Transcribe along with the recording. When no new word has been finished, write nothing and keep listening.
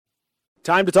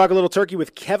Time to talk a little turkey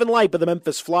with Kevin Lipe of the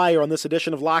Memphis Flyer on this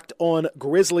edition of Locked On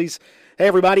Grizzlies. Hey,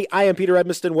 everybody, I am Peter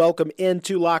Edmiston. Welcome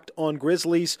into Locked On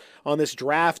Grizzlies on this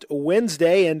Draft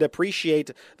Wednesday, and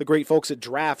appreciate the great folks at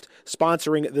Draft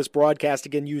sponsoring this broadcast.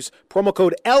 Again, use promo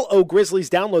code LO Grizzlies.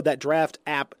 Download that Draft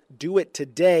app. Do it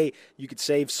today. You could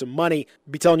save some money.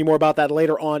 I'll be telling you more about that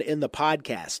later on in the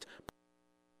podcast.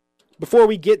 Before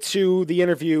we get to the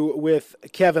interview with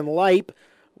Kevin Lipe,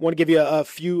 I want to give you a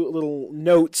few little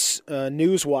notes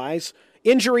news-wise.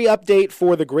 Injury update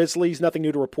for the Grizzlies. Nothing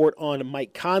new to report on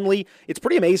Mike Conley. It's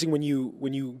pretty amazing when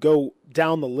you go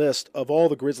down the list of all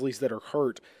the Grizzlies that are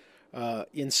hurt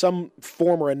in some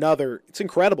form or another. It's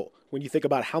incredible when you think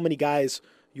about how many guys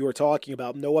you are talking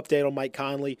about. No update on Mike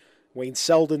Conley. Wayne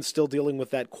Selden still dealing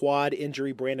with that quad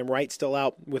injury. Brandon Wright still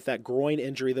out with that groin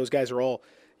injury. Those guys are all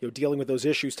dealing with those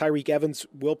issues. Tyreek Evans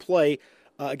will play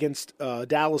against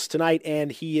Dallas tonight,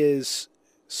 and he is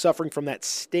suffering from that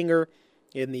stinger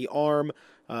in the arm,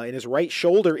 in his right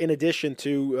shoulder, in addition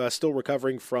to still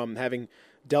recovering from having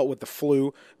dealt with the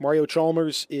flu. Mario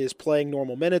Chalmers is playing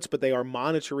normal minutes, but they are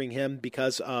monitoring him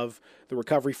because of the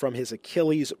recovery from his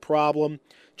Achilles problem.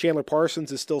 Chandler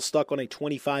Parsons is still stuck on a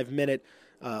 25-minute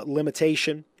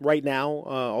limitation right now,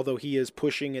 although he is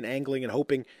pushing and angling and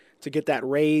hoping to get that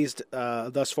raised.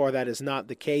 Thus far, that is not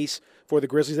the case for the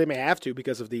Grizzlies. They may have to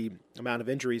because of the amount of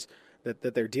injuries that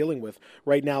they're dealing with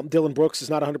right now. Dylan Brooks is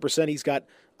not 100%. He's got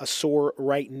a sore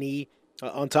right knee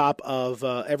on top of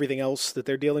everything else that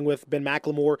they're dealing with. Ben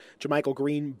McLemore, JaMychal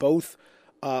Green, both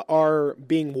are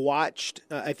being watched.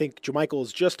 I think JaMychal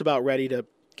is just about ready to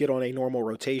get on a normal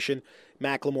rotation.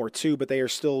 McLemore too, but they are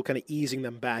still kind of easing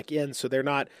them back in, so they're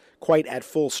not quite at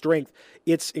full strength.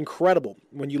 It's incredible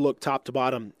when you look top to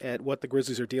bottom at what the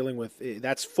Grizzlies are dealing with.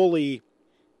 That's fully,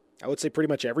 I would say, pretty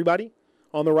much everybody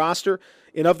on the roster.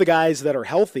 And of the guys that are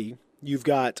healthy, you've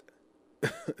got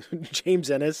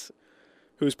James Ennis,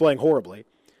 who's playing horribly,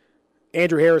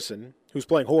 Andrew Harrison, who's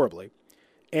playing horribly,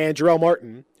 and Jarrell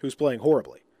Martin, who's playing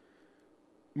horribly.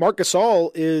 Marc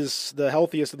Gasol is the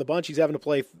healthiest of the bunch. He's having to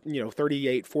play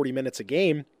 38, 40 minutes a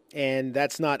game, and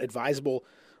that's not advisable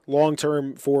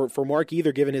long-term for Mark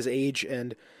either, given his age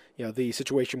and the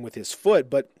situation with his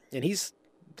foot. And he's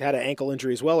had an ankle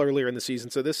injury as well earlier in the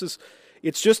season. So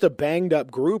it's just a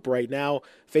banged-up group right now,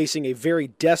 facing a very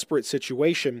desperate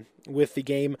situation with the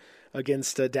game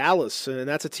against Dallas. And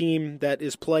that's a team that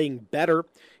is playing better,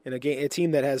 and a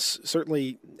team that has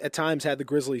certainly at times had the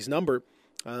Grizzlies' number.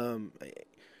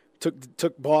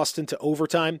 Took Boston to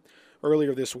overtime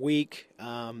earlier this week,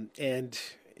 and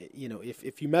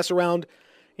if you mess around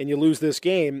and you lose this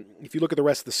game, if you look at the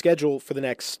rest of the schedule for the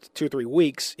next 2 or 3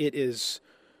 weeks, it's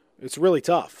really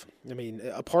tough. I mean,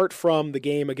 apart from the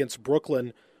game against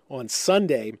Brooklyn on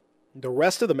Sunday, the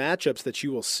rest of the matchups that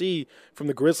you will see from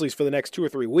the Grizzlies for the next 2 or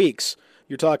 3 weeks,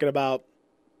 you're talking about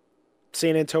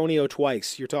San Antonio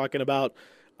twice. You're talking about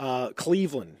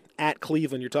Cleveland. At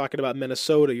Cleveland, you're talking about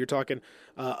Minnesota, you're talking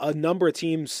a number of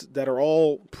teams that are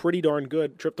all pretty darn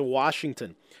good. Trip to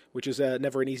Washington, which is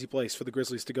never an easy place for the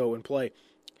Grizzlies to go and play.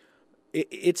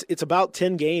 It's about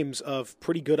 10 games of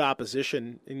pretty good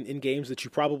opposition in games that you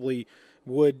probably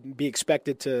would be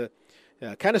expected to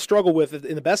kind of struggle with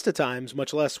in the best of times,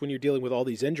 much less when you're dealing with all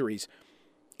these injuries.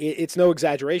 It's no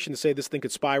exaggeration to say this thing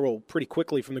could spiral pretty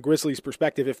quickly from the Grizzlies'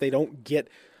 perspective if they don't get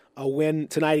a win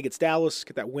tonight against Dallas,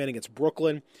 get that win against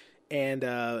Brooklyn, and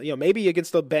maybe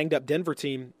against the banged-up Denver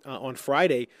team on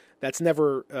Friday. That's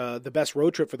never the best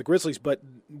road trip for the Grizzlies, but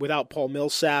without Paul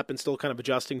Millsap and still kind of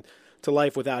adjusting to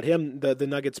life without him, the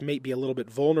Nuggets may be a little bit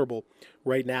vulnerable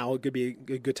right now. It could be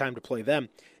a good time to play them.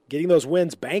 Getting those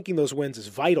wins, banking those wins is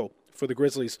vital for the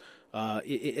Grizzlies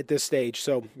at this stage.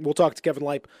 So we'll talk to Kevin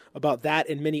Lipe about that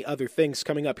and many other things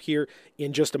coming up here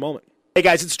in just a moment. Hey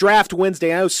guys, it's Draft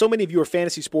Wednesday. I know so many of you are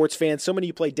fantasy sports fans. So many of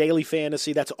you play daily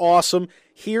fantasy. That's awesome.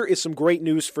 Here is some great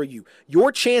news for you.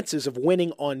 Your chances of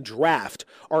winning on draft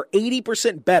are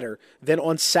 80% better than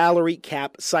on salary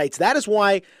cap sites. That is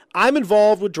why I'm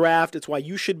involved with draft. It's why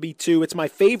you should be too. It's my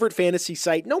favorite fantasy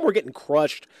site. No more getting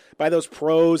crushed by those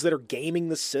pros that are gaming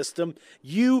the system.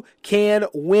 You can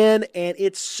win, and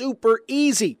it's super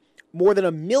easy. More than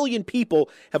 1 million people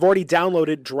have already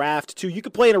downloaded Draft 2. You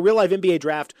can play in a real-life NBA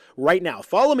draft right now.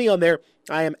 Follow me on there.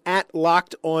 I am at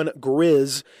Locked On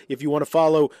Grizz. If you want to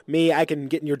follow me, I can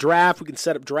get in your draft. We can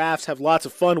set up drafts, have lots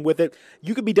of fun with it.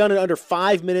 You can be done in under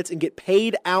 5 minutes and get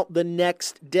paid out the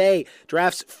next day.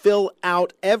 Drafts fill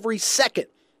out every second,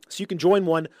 so you can join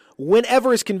one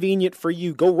whenever is convenient for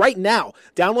you. Go right now.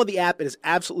 Download the app. It is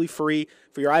absolutely free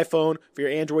for your iPhone, for your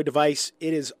Android device.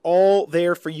 It is all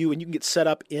there for you, and you can get set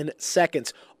up in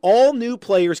seconds. All new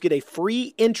players get a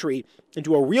free entry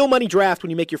into a real money draft when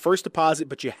you make your first deposit,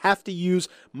 but you have to use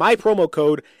my promo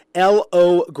code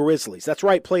LO Grizzlies. That's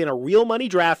right, play in a real money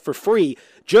draft for free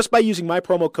just by using my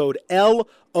promo code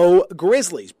LO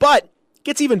Grizzlies. But it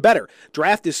gets even better.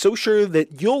 Draft is so sure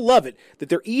that you'll love it that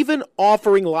they're even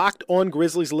offering Locked On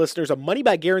Grizzlies listeners a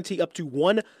money-back guarantee up to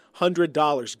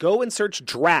 $100. Go and search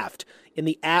Draft in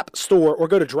the App Store or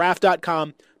go to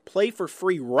draft.com. Play for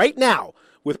free right now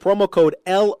with promo code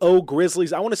LO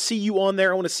Grizzlies. I want to see you on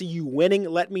there. I want to see you winning.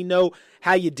 Let me know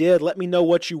how you did. Let me know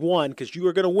what you won, because you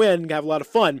are going to win and have a lot of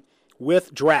fun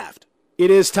with Draft.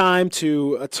 It is time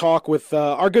to talk with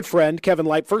our good friend, Kevin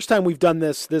Lipe. First time we've done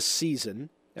this season,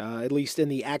 at least in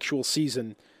the actual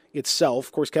season itself.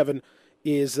 Of course, Kevin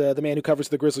is the man who covers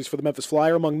the Grizzlies for the Memphis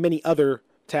Flyer, among many other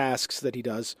tasks that he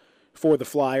does for the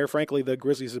Flyer. Frankly, the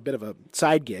Grizzlies is a bit of a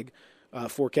side gig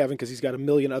for Kevin, because he's got a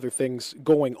million other things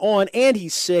going on, and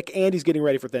he's sick, and he's getting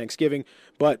ready for Thanksgiving.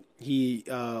 But he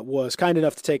was kind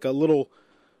enough to take a little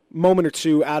moment or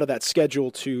two out of that schedule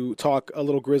to talk a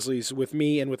little Grizzlies with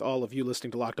me and with all of you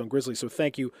listening to Locked On Grizzlies. So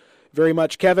thank you very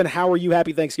much, Kevin. How are you?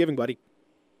 Happy Thanksgiving, buddy.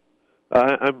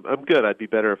 I'm good. I'd be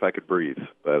better if I could breathe,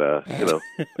 but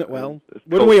well,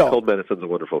 wouldn't we all? Cold medicine's a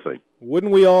wonderful thing.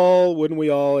 Wouldn't we all? Wouldn't we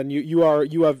all? And you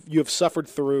have suffered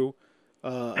through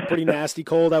a pretty nasty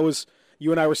cold.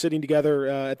 You and I were sitting together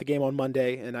at the game on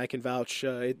Monday, and I can vouch.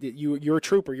 You're a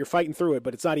trooper. You're fighting through it,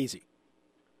 but it's not easy.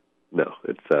 No,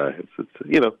 it's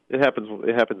it happens.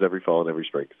 It happens every fall and every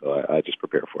spring. So I just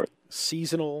prepare for it.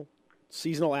 Seasonal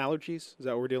allergies. Is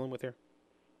that what we're dealing with here?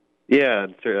 Yeah,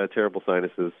 and terrible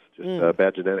sinuses. Just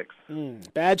bad genetics.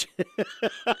 Bad.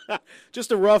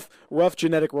 Just a rough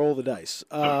genetic roll of the dice.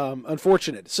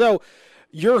 Unfortunate. So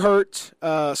you're hurt.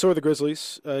 So are the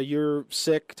Grizzlies. You're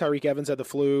sick. Tyreke Evans had the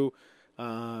flu.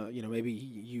 Maybe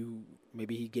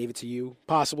he gave it to you,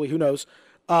 possibly, who knows?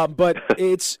 But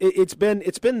it's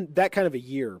been that kind of a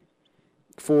year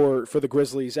for the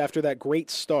Grizzlies after that great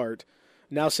start.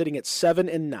 Now sitting at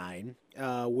 7-9,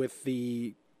 with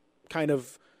the kind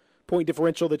of point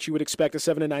differential that you would expect a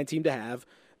 7-9 team to have,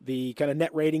 the kind of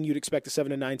net rating you'd expect a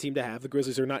 7-9 team to have. The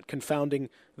Grizzlies are not confounding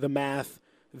the math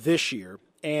this year,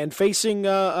 and facing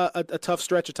a tough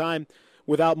stretch of time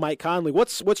without Mike Conley.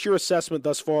 What's your assessment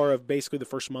thus far of basically the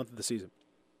first month of the season?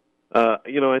 I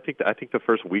think the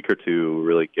first week or two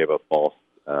really gave a false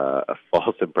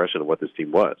impression of what this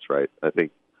team was. Right. I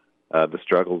think the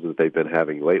struggles that they've been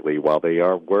having lately, while they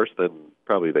are worse than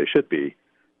probably they should be,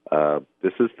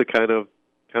 this is the kind of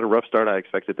rough start I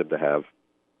expected them to have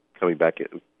coming back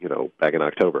in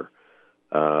October.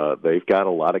 They've got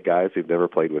a lot of guys who've never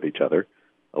played with each other,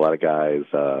 a lot of guys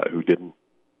who didn't.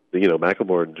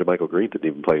 McLemore and JaMychal Green didn't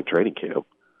even play in training camp.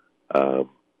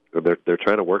 They're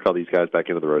trying to work all these guys back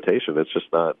into the rotation. It's just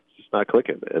not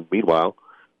clicking. And meanwhile,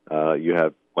 you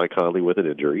have Mike Conley with an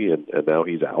injury, and now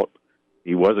he's out.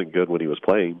 He wasn't good when he was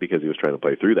playing because he was trying to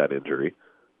play through that injury.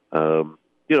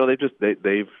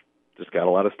 They've just got a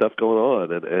lot of stuff going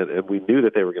on, and we knew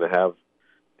that they were going to have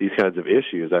these kinds of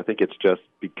issues. I think it's just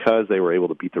because they were able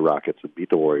to beat the Rockets and beat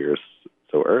the Warriors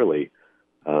so early.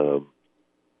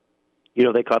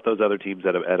 They caught those other teams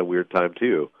at a weird time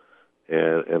too,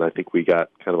 and I think we got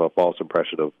kind of a false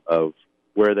impression of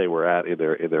where they were at in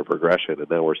their progression, and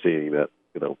now we're seeing that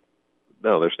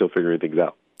no, they're still figuring things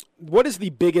out. What is the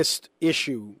biggest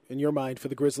issue in your mind for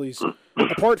the Grizzlies,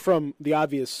 apart from the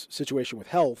obvious situation with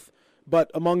health,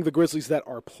 but among the Grizzlies that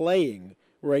are playing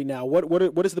right now?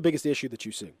 What is the biggest issue that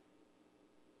you see?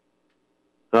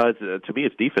 To me,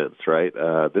 it's defense, right?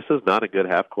 This is not a good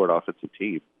half-court offensive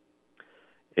team.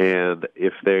 And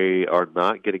if they are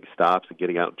not getting stops and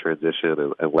getting out in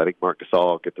transition and letting Marc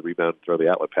Gasol get the rebound and throw the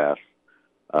outlet pass,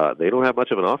 they don't have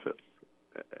much of an offense.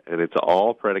 And it's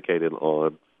all predicated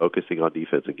on focusing on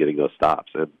defense and getting those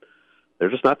stops. And they're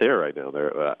just not there right now.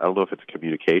 I don't know if it's a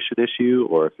communication issue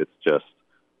or if it's just,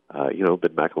 Ben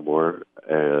McLemore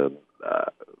and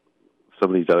some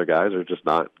of these other guys are just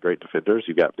not great defenders.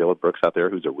 You've got Dylan Brooks out there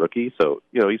who's a rookie. So,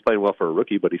 he's playing well for a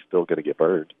rookie, but he's still going to get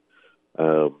burned.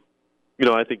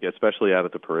 I think especially out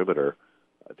at the perimeter,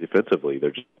 defensively,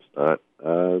 they're just not.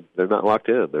 They're not locked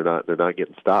in. They're not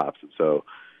getting stops, and so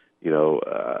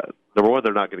number one,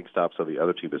 they're not getting stops on the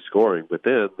other team is scoring. But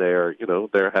then they're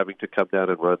having to come down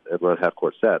and run half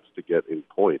court sets to get any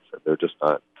points, and they're just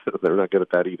not. They're not good at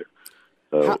that either.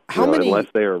 So how many? Unless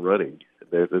they are running,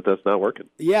 that's not working.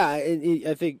 Yeah,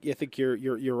 I think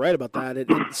you're right about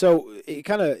that. So it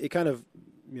kind of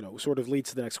sort of leads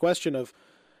to the next question of,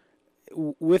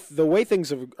 with the way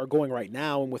things are going right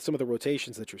now and with some of the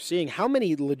rotations that you're seeing, how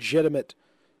many legitimate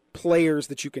players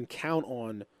that you can count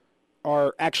on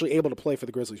are actually able to play for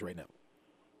the Grizzlies right now?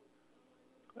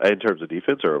 In terms of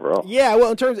defense or overall? Yeah,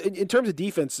 well, in terms of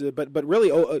defense, but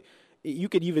really, you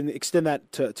could even extend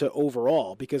that to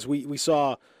overall, because we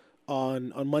saw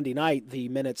on Monday night the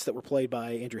minutes that were played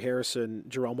by Andrew Harrison,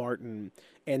 Jerome Martin,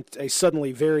 and a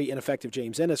suddenly very ineffective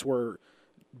James Ennis were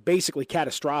basically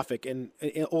catastrophic and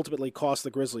ultimately cost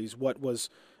the Grizzlies what was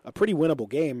a pretty winnable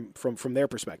game from their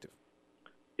perspective.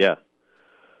 Yeah.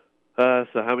 So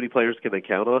how many players can they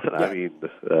count on? Yeah. I mean,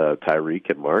 Tyreke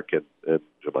and Mark and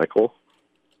JaMychal.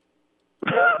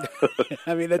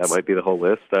 I mean, that might be the whole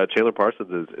list. Chandler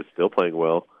Parsons is still playing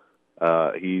well.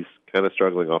 He's kind of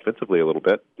struggling offensively a little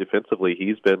bit. Defensively,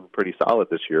 he's been pretty solid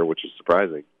this year, which is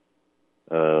surprising.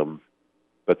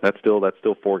 But that's still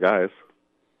four guys.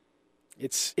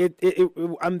 That's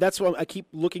why I keep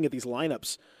looking at these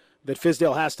lineups that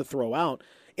Fizdale has to throw out.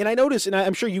 And I notice, and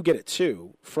I'm sure you get it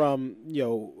too, from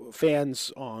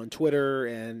fans on Twitter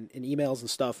and in emails and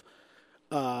stuff.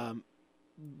 A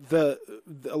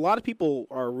lot of people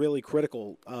are really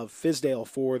critical of Fizdale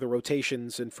for the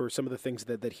rotations and for some of the things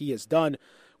that he has done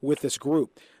with this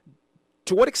group.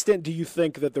 To what extent do you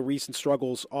think that the recent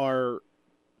struggles are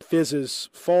Fizz's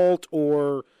fault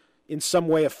or in some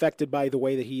way affected by the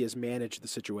way that he has managed the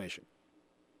situation?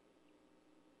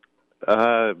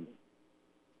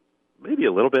 Maybe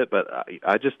a little bit, but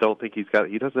I just don't think he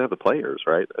doesn't have the players,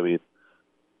 right? I mean,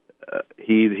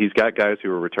 he's got guys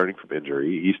who are returning from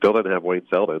injury. He still doesn't have Wayne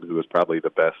Selden, who is probably the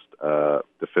best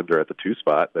defender at the 2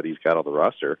 spot that he's got on the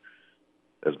roster,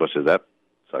 as much as that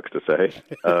sucks to say.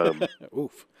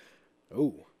 Oof.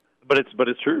 Ooh. But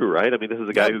it's true, right? I mean, this is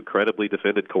a guy who credibly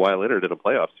defended Kawhi Leonard in a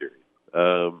playoff series.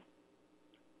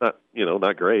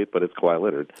 Not great, but it's Kawhi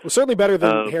Leonard. Well, certainly better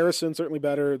than Harrison, certainly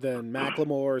better than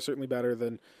McLemore, certainly better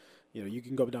than, you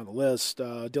can go down the list.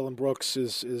 Dylan Brooks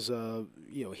is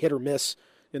hit or miss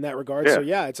in that regard. Yeah. So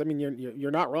yeah,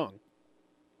 you're not wrong.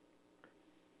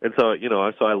 And so,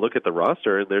 so I look at the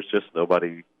roster and there's just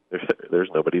nobody. There's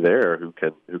nobody there who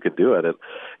can do it. And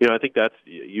I think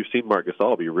you've seen Marc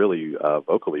Gasol be really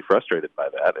vocally frustrated by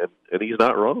that, and he's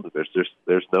not wrong.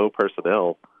 There's no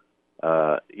personnel.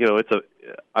 I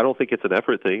don't think it's an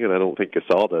effort thing, and I don't think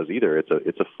Gasol does either.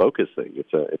 It's a focus thing.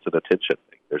 It's an attention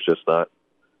thing. There's just not.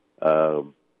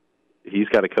 He's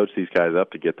got to coach these guys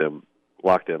up to get them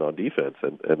locked in on defense,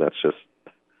 and that's just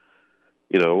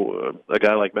a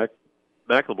guy like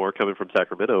McLemore coming from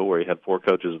Sacramento, where he had 4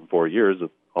 coaches in 4 years, and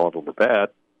all of them were bad.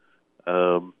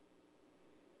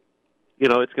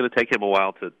 It's going to take him a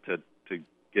while to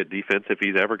get defense if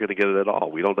he's ever going to get it at all.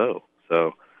 We don't know.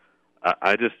 So.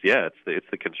 It's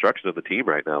the construction of the team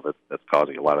right now that's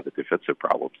causing a lot of the defensive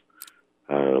problems.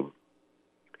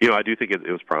 I do think it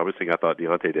was promising. I thought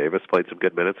Deontay Davis played some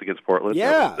good minutes against Portland.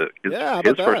 Yeah,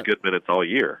 his first good minutes all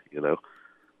year.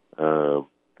 So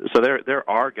there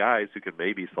are guys who can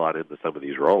maybe slot into some of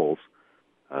these roles,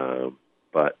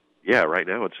 but right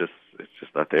now it's just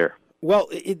not there. Well,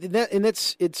 it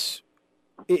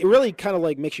really kind of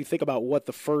like makes you think about what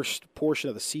the first portion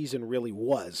of the season really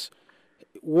was.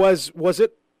 Was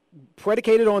it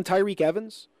predicated on Tyreke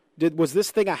Evans? Was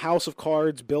this thing a house of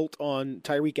cards built on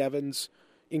Tyreke Evans'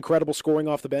 incredible scoring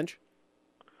off the bench?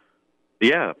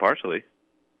 Yeah, partially.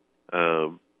 I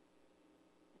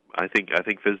think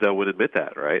Fizdale would admit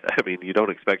that, right? I mean, you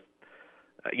don't expect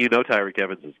Tyreke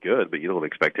Evans is good, but you don't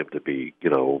expect him to be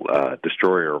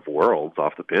destroyer of worlds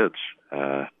off the bench.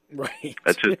 Right.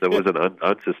 It was an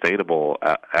unsustainable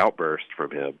outburst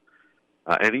from him.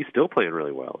 And he's still playing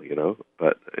really well,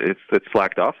 but it's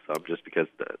slacked off some just because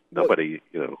nobody,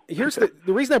 Here's the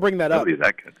reason I bring that up. Nobody's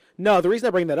that good. No, the reason I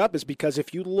bring that up is because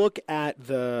if you look at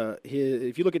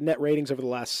net ratings over the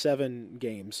last 7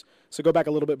 games, so go back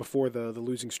a little bit before the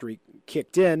losing streak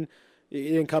kicked in,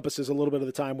 it encompasses a little bit of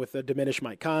the time with the diminished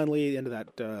Mike Conley, the end of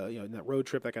that that road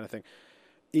trip, that kind of thing.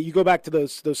 You go back to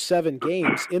those 7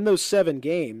 games. In those 7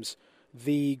 games,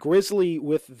 the Grizzly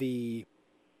with the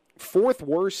 4th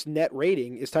worst net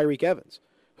rating is Tyreke Evans,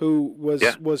 who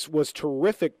was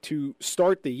terrific to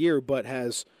start the year, but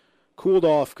has cooled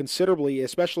off considerably,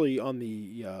 especially on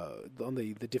the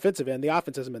defensive end. The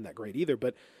offense hasn't been that great either,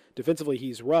 but defensively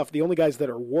he's rough. The only guys that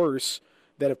are worse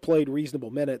that have played reasonable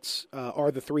minutes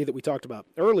are the 3 that we talked about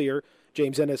earlier: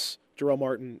 James Ennis, Jerome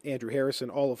Martin, Andrew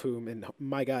Harrison, all of whom, and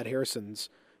my God, Harrison's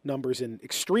numbers in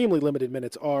extremely limited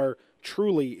minutes are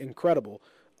truly incredible.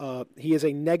 He is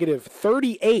a negative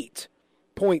 38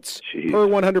 points per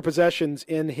 100 possessions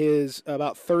in his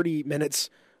about 30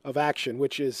 minutes of action,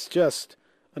 which is just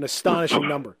an astonishing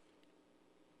number.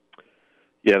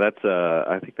 Yeah,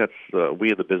 I think that's we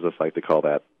in the business like to call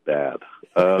that bad.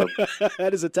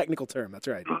 That is a technical term. That's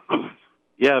right.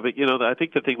 Yeah, but I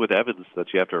think the thing with Evans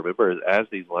that you have to remember is as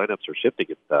these lineups are shifting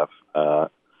and stuff,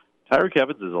 Tyreek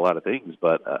Evans is a lot of things,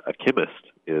 but a chemist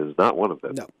is not one of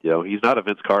them. No. You know, he's not a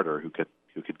Vince Carter who could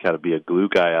kind of be a glue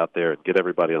guy out there and get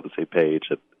everybody on the same page.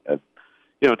 And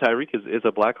you know, Tyreek is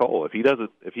a black hole. If he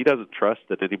doesn't trust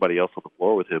that anybody else on the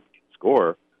floor with him can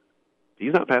score,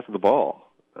 he's not passing the ball.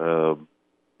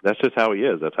 That's just how he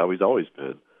is. That's how he's always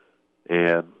been.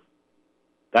 And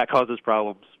that causes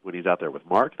problems when he's out there with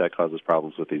Mark. That causes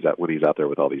problems when he's out there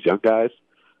with all these young guys.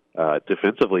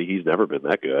 Defensively, he's never been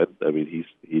that good. I mean,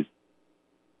 he's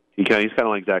kind of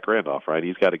like Zach Randolph, right?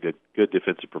 He's got a good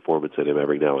defensive performance in him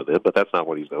every now and then, but that's not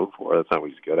what he's known for. That's not what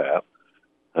he's good at.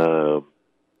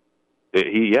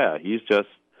 He's just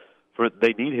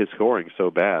they need his scoring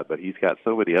so bad, but he's got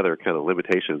so many other kind of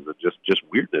limitations and just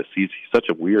weirdness. He's such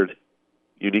a weird,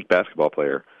 unique basketball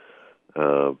player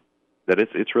that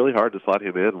it's really hard to slot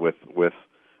him in with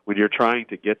when you're trying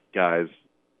to get guys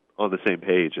on the same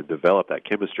page and develop that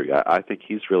chemistry. I think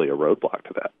he's really a roadblock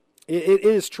to that. It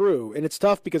is true, and it's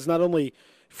tough because not only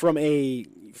from a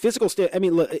physical I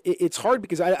mean, look, it's hard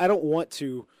because I don't want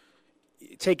to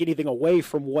take anything away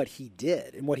from what he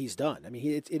did and what he's done. I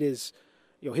mean, it is,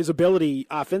 you know, his ability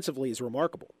offensively is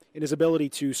remarkable, and his ability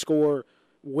to score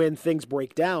when things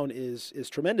break down is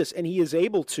tremendous, and he is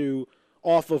able to,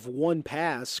 off of one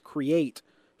pass, create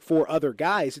for other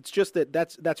guys. It's just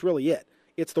that's really it.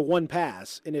 It's the one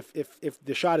pass, and if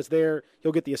the shot is there,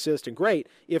 he'll get the assist, and great.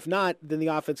 If not, then the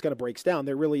offense kind of breaks down.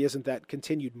 There really isn't that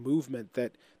continued movement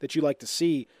that you like to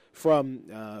see from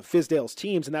Fizdale's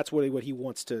teams, and that's what he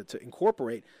wants to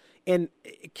incorporate. And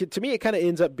to me, it kind of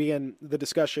ends up being the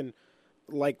discussion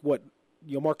like what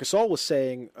Marc Gasol was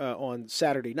saying on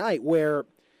Saturday night, where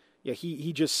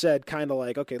he just said kind of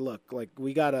like, okay, look, like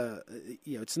we gotta,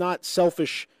 it's not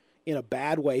selfish in a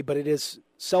bad way, but it is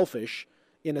selfish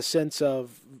in a sense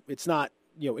of it's not,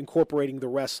 incorporating the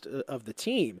rest of the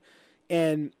team.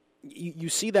 And you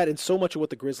see that in so much of what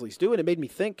the Grizzlies do. And it made me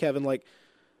think, Kevin, like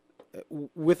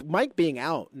with Mike being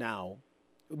out now,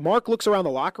 Mark looks around the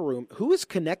locker room. Who is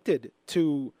connected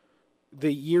to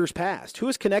the years past? Who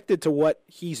is connected to what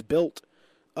he's built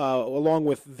along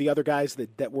with the other guys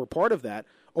that were part of that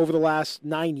over the last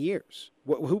 9 years?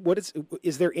 What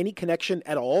is there any connection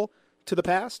at all to the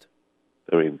past?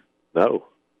 I mean, no,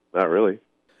 not really.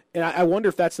 And I wonder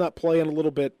if that's not playing a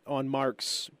little bit on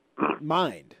Mark's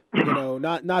mind.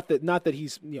 Not that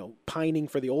he's pining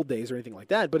for the old days or anything like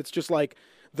that, but it's just like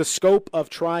the scope of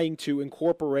trying to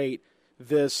incorporate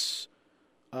this,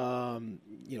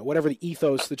 whatever the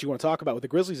ethos that you want to talk about with the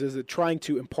Grizzlies is, that trying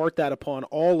to impart that upon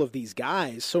all of these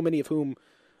guys, so many of whom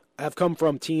have come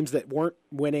from teams that weren't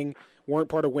winning, weren't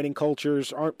part of winning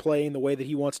cultures, aren't playing the way that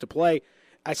he wants to play.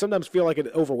 I sometimes feel like it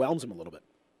overwhelms him a little bit.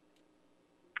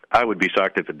 I would be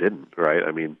shocked if it didn't, right?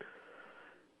 I mean,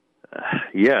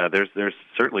 there's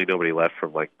certainly nobody left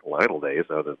from like Lionel days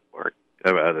other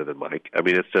than Mike. I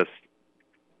mean,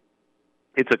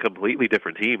 it's a completely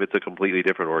different team. It's a completely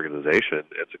different organization.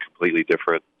 It's a completely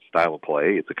different style of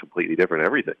play. It's a completely different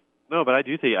everything. No, but I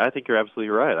think you're absolutely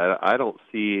right. I don't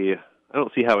see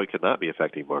how it could not be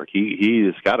affecting Mark.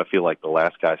 He's got to feel like the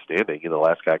last guy standing and the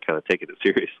last guy kind of taking it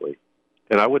seriously.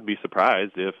 And I wouldn't be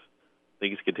surprised if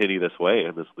things continue this way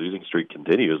and this losing streak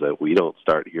continues, that we don't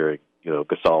start hearing,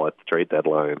 Gasol at the trade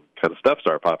deadline kind of stuff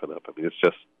start popping up. I mean,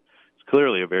 it's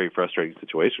clearly a very frustrating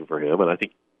situation for him. And I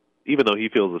think even though he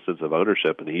feels a sense of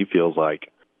ownership and he feels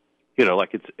like,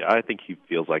 I think he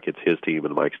feels like it's his team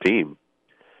and Mike's team.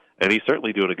 And he's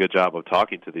certainly doing a good job of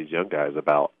talking to these young guys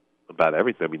about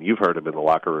everything. I mean, you've heard him in the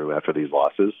locker room after these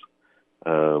losses.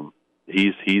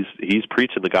 He's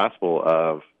preaching the gospel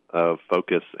of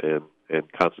focus and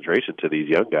concentration to these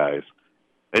young guys,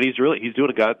 and he's doing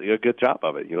a good job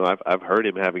of it. I've heard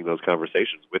him having those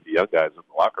conversations with the young guys in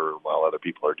the locker room while other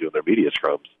people are doing their media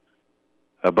scrums.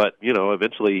 But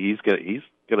eventually he's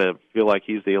gonna feel like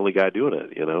he's the only guy doing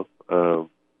it.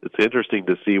 It's interesting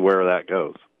to see where that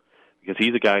goes, because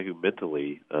he's a guy who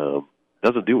mentally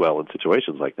doesn't do well in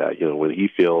situations like that. When he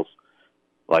feels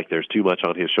like there's too much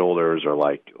on his shoulders or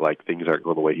like things aren't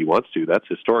going the way he wants to, that's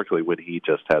historically when he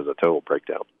just has a total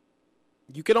breakdown.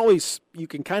 You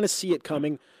can kind of see it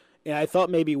coming, and I thought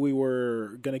maybe we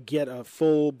were going to get a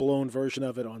full-blown version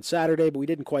of it on Saturday, but we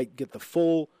didn't quite get the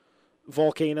full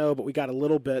volcano, but we got a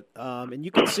little bit. And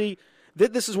you can see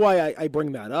this is why I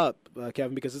bring that up,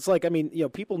 Kevin, because it's like, I mean,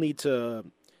 people need to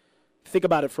think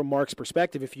about it from Mark's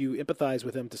perspective. If you empathize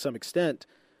with him to some extent,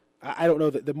 I don't know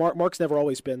that Mark's never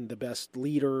always been the best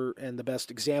leader and the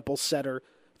best example setter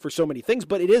for so many things,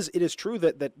 but it is true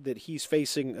that he's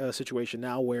facing a situation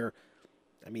now where,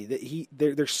 I mean,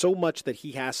 there's so much that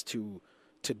he has to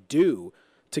do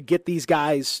to get these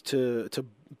guys to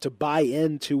to buy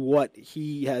into what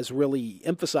he has really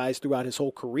emphasized throughout his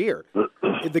whole career.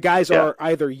 The guys are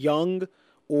either young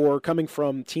or coming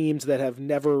from teams that have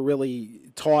never really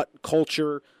taught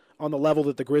culture on the level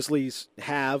that the Grizzlies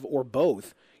have, or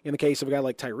both. In the case of a guy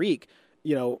like Tyreke,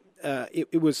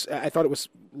 I thought it was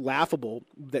laughable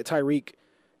that Tyreke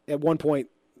at one point,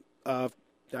 I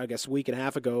guess a week and a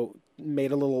half ago,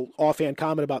 made a little offhand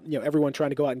comment about, everyone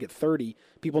trying to go out and get 30.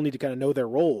 People need to kind of know their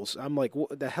roles. I'm like,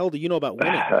 what the hell do you know about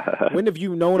winning? When have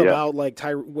you known about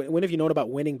when have you known about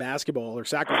winning basketball or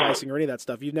sacrificing or any of that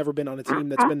stuff? You've never been on a team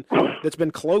that's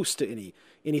been close to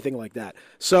anything like that.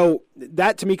 So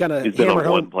that to me kind of he's been on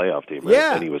one playoff team, right?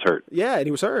 And he was hurt. Yeah, and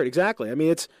he was hurt, exactly. I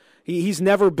mean, he's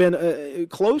never been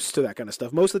close to that kind of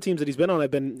stuff. Most of the teams that he's been on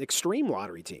have been extreme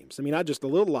lottery teams. I mean, not just the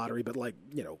little lottery, but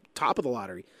top of the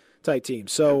lottery type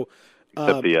teams. So,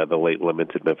 except the late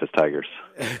lamented Memphis Tigers.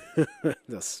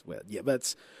 That's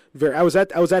very. I was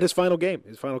at his final game,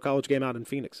 his final college game out in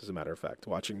Phoenix, as a matter of fact,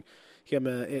 watching him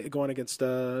going against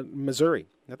Missouri.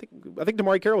 I think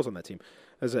Damari Carroll was on that team,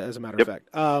 as a matter of fact.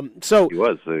 So he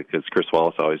was, because Chris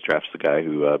Wallace always drafts the guy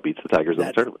who beats the Tigers in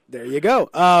the tournament. There you go.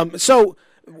 So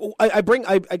I bring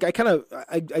all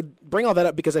that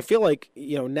up because I feel like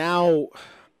now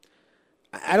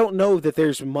I don't know that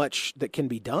there's much that can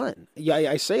be done. Yeah,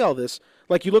 I say all this.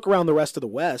 Like, you look around the rest of the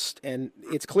West, and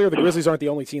it's clear the Grizzlies aren't the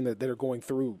only team that are going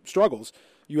through struggles.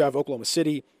 You have Oklahoma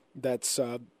City that's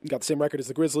got the same record as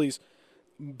the Grizzlies,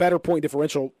 better point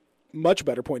differential, much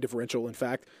better point differential, in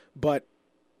fact. But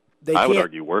I would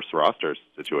argue worse roster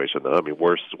situation, though. I mean,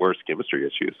 worse chemistry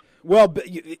issues. Well,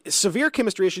 severe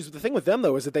chemistry issues. The thing with them,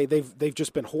 though, is that they've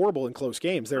just been horrible in close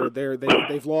games.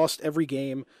 They've lost every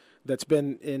game that's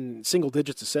been in single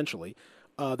digits, essentially.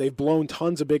 They've blown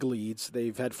tons of big leads.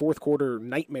 They've had fourth quarter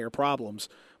nightmare problems,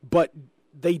 but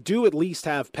they do at least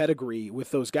have pedigree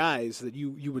with those guys that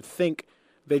you would think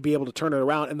they'd be able to turn it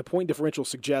around, and the point differential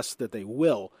suggests that they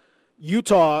will.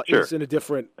 Utah is in a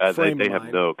different frame they of have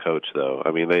mind. No coach, though. I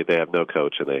mean, they have no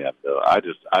coach, and they have no.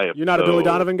 You're not a Billy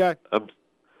Donovan guy? I'm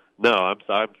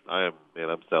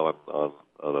selling on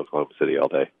Oklahoma City all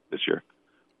day this year.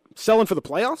 Selling for the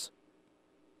playoffs?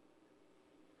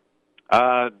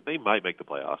 They might make the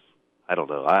playoffs. I don't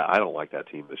know. I don't like that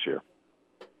team this year.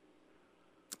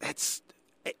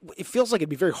 It feels like it'd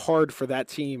be very hard for that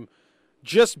team,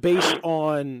 just based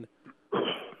on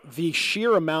the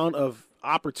sheer amount of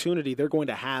opportunity they're going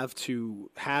to have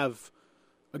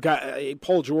a guy,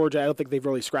 Paul George. I don't think they've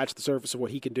really scratched the surface of what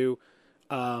he can do.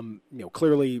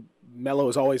 Clearly Melo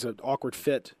is always an awkward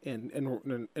fit,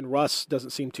 and Russ doesn't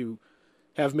seem to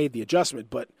have made the adjustment,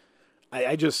 but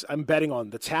I'm betting on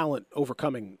the talent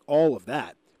overcoming all of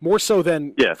that, more so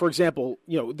than, for example,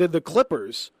 the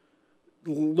Clippers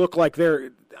look like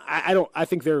they're. I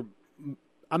think they're.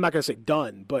 I'm not going to say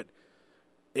done, but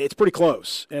it's pretty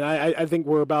close, and I think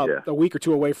we're about a week or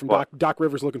two away from Doc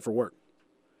Rivers looking for work.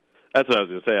 That's what I was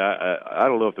going to say. I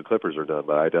don't know if the Clippers are done,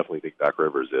 but I definitely think Doc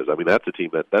Rivers is. I mean, that's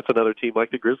another team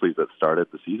like the Grizzlies that started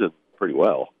the season pretty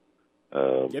well. They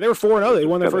were 4-0. They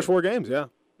won their first 4 games. Yeah.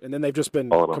 And then they've just been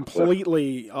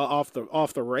completely off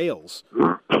the rails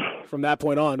from that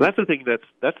point on. That's the thing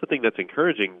that's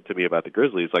encouraging to me about the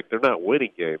Grizzlies. Like, they're not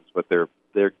winning games, but they're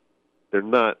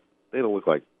not. They don't look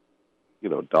like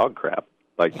dog crap.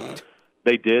 Like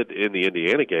they did in the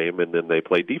Indiana game, and then they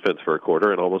played defense for a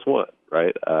quarter and almost won.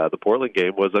 Right? The Portland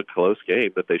game was a close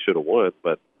game that they should have won,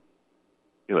 but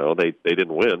they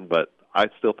didn't win. But I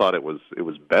still thought it was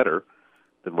better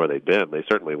than where they'd been. They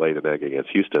certainly laid an egg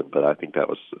against Houston, but I think that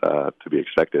was to be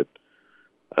expected.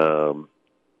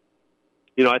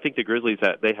 I think the Grizzlies,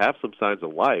 they have some signs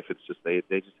of life. It's just they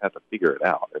just have to figure it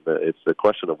out. And it's a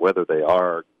question of whether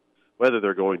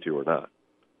they're going to or not.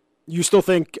 You still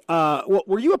think?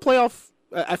 Were you a playoff?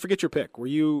 I forget your pick. Were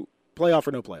you playoff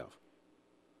or no playoff?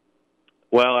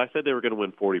 Well, I said they were going to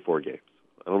win 44 games.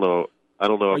 I don't know.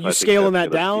 Are you scaling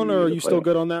that down, or are you still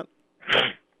good on that?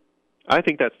 I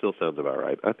think that still sounds about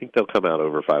right. I think they'll come out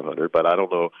over 500, but I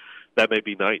don't know. That may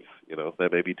be 9th.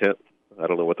 That may be 10th. I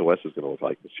don't know what the West is going to look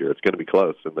like this year. It's going to be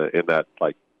close in that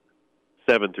like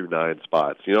 7 through 9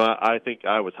 spots. I think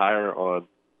I was higher on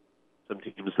some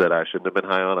teams that I shouldn't have been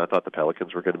high on. I thought the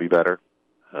Pelicans were going to be better.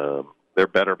 They're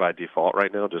better by default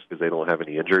right now, just because they don't have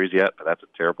any injuries yet. But that's a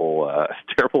terrible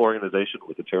organization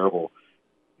with a terrible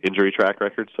injury track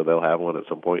record, so they'll have one at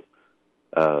some point.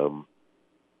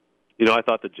 I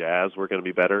thought the Jazz were going to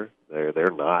be better.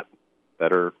 They're not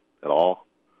better at all.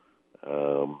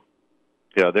 There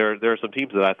are some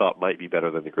teams that I thought might be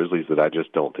better than the Grizzlies that I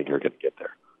just don't think are going to get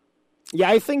there. Yeah,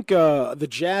 I think the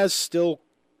Jazz still,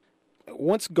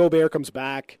 once Gobert comes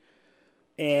back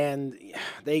and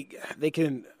they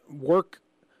can work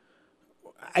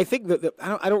I think that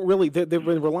I don't really. They've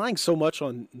been relying so much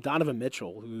on Donovan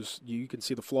Mitchell, who's you can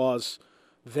see the flaws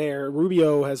there.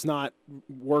 Rubio has not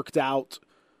worked out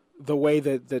the way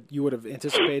that you would have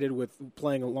anticipated with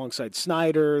playing alongside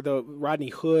Snyder. The Rodney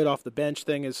Hood off the bench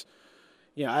thing is,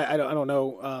 I don't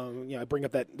know. I bring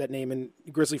up that name, and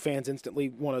Grizzly fans instantly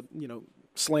want to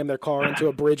slam their car into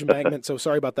a bridge embankment. So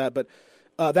sorry about that, but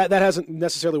that hasn't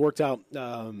necessarily worked out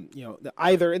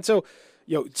either. And so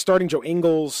starting Joe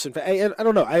Ingles, I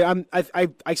don't know.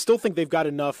 I still think they've got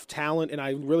enough talent, and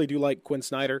I really do like Quinn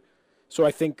Snyder. So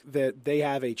I think that they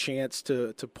have a chance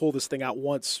to pull this thing out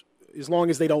once, as long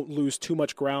as they don't lose too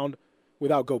much ground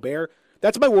without Gobert.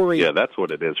 That's my worry. Yeah, that's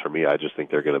what it is for me. I just think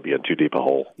they're going to be in too deep a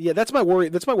hole. Yeah, that's my worry.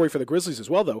 That's my worry for the Grizzlies as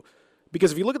well, though,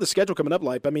 because if you look at the schedule coming up,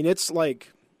 it's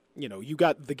like, you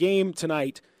got the game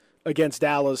tonight against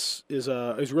Dallas is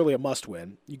really a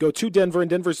must-win. You go to Denver, and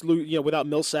Denver's without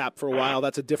Millsap for a while.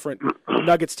 That's a different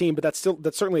Nuggets team, but that's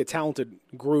certainly a talented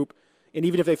group. And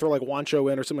even if they throw like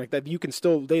Juancho in or something like that, you can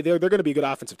still they're going to be a good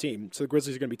offensive team. So the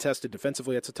Grizzlies are going to be tested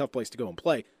defensively. That's a tough place to go and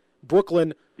play.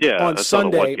 Brooklyn on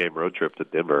Sunday. On a one-game road trip to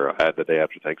Denver the day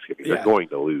after Thanksgiving. They're going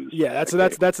to lose. Yeah, that's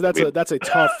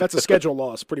a schedule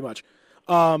loss pretty much.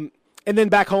 And then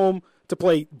back home to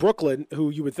play Brooklyn,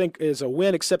 who you would think is a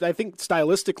win, except I think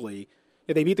stylistically,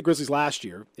 they beat the Grizzlies last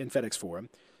year in FedEx Forum.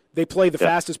 They play the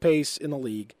fastest pace in the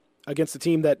league against a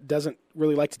team that doesn't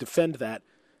really like to defend that.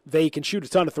 They can shoot a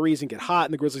ton of threes and get hot,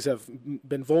 and the Grizzlies have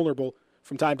been vulnerable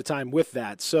from time to time with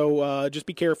that. So just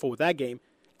be careful with that game.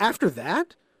 After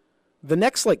that, the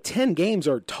next 10 games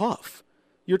are tough.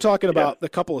 You're talking about a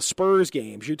couple of Spurs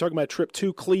games. You're talking about a trip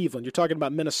to Cleveland. You're talking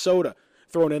about Minnesota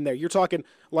thrown in there. You're talking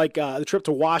the trip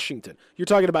to Washington. You're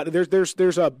talking about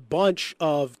there's a bunch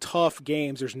of tough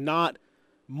games. There's not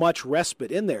much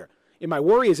respite in there. And my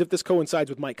worry is if this coincides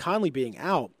with Mike Conley being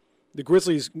out, the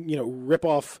Grizzlies rip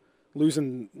off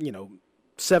losing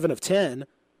 7 of 10.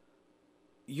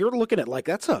 You're looking at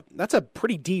that's a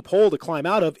pretty deep hole to climb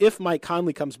out of if Mike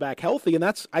Conley comes back healthy, and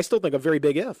that's I still think a very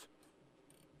big if.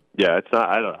 Yeah, it's not.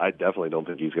 I definitely don't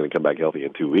think he's going to come back healthy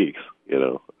in 2 weeks.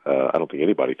 I don't think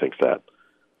anybody thinks that.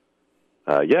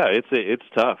 It's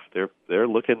tough. They're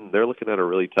looking at a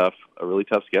really tough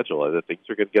schedule. I think things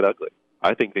are going to get ugly.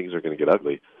 I think things are going to get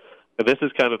ugly, and this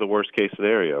is kind of the worst case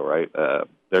scenario, right?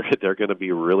 They're going to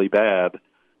be really bad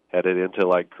headed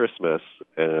into Christmas,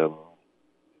 and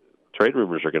trade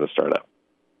rumors are going to start up.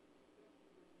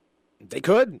 They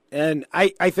could, and I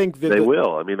think that they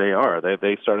will. I mean, they are.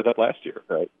 They started up last year,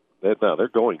 right? They're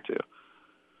going to.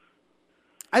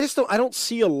 I don't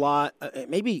see a lot.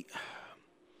 Maybe.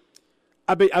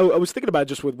 I was thinking about it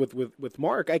just with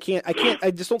Mark. I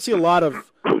just don't see a lot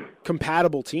of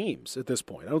compatible teams at this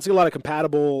point. I don't see a lot of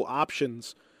compatible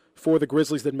options for the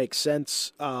Grizzlies that make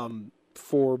sense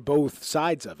for both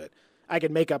sides of it. I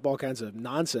could make up all kinds of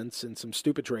nonsense and some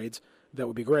stupid trades that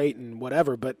would be great and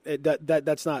whatever, but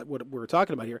that's not what we're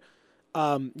talking about here.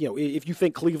 If you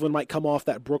think Cleveland might come off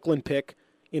that Brooklyn pick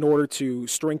in order to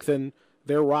strengthen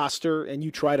their roster, and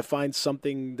you try to find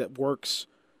something that works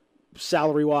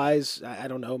salary-wise, I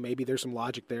don't know, maybe there's some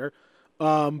logic there.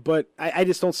 But I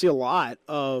just don't see a lot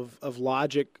of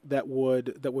logic that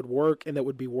would work and that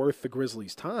would be worth the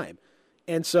Grizzlies' time.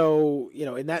 And so,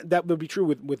 and that would be true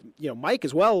with Mike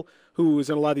as well, who is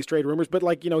in a lot of these trade rumors. But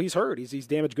he's hurt, he's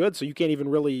damaged goods, so you can't even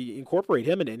really incorporate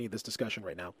him into any of this discussion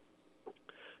right now.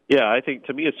 Yeah, I think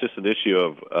to me it's just an issue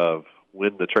of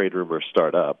when the trade rumors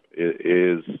start up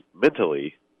is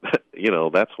mentally.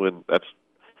 That's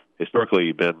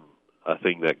historically been a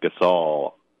thing that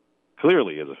Gasol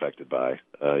clearly is affected by.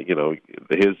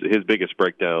 His biggest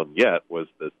breakdown yet was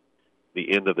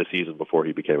the end of the season before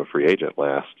he became a free agent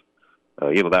last.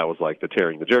 That was like the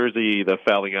tearing the jersey, the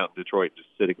fouling out in Detroit, just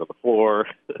sitting on the floor.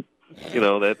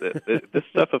 This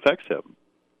stuff affects him.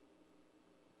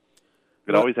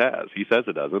 It always has. He says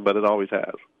it doesn't, but it always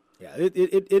has. Yeah,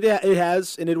 it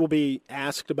has, and it will be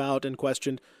asked about and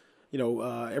questioned.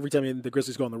 Every time the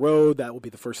Grizzlies go on the road, that will be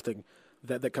the first thing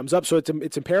that comes up. So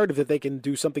it's imperative that they can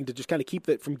do something to just kind of keep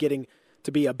it from getting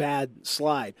to be a bad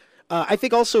slide. I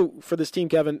think also for this team,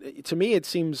 Kevin, to me it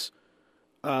seems,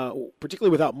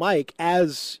 particularly without Mike,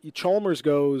 as Chalmers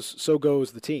goes, so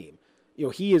goes the team.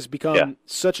 He has become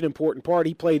such an important part.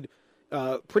 He played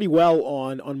pretty well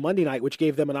on Monday night, which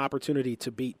gave them an opportunity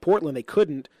to beat Portland. They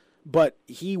couldn't, but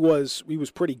he was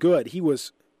pretty good. He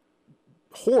was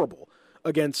horrible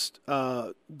against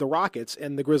the Rockets,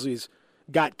 and the Grizzlies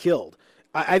got killed.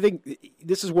 I think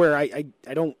this is where I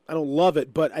don't love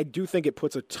it, but I do think it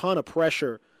puts a ton of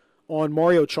pressure on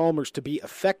Mario Chalmers to be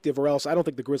effective, or else I don't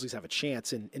think the Grizzlies have a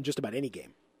chance in just about any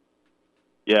game.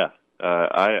 Yeah,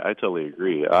 I totally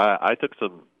agree. I took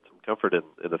some comfort in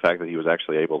the fact that he was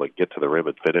actually able to get to the rim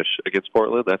and finish against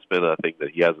Portland. That's been a thing that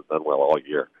he hasn't done well all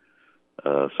year.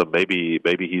 So maybe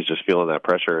he's just feeling that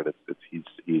pressure, and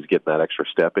he's getting that extra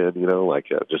step in.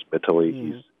 Just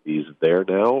mentally he's there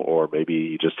now, or maybe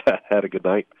he just had a good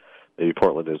night. Maybe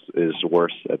Portland is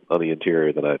worse on the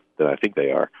interior than I think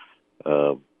they are.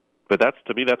 But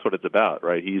to me that's what it's about,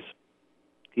 right?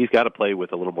 He's got to play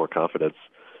with a little more confidence.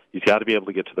 He's got to be able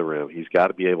to get to the rim. He's got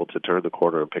to be able to turn the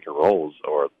corner and pick and rolls,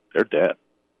 or they're dead.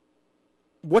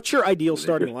 What's your ideal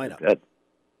starting lineup?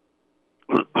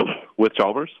 With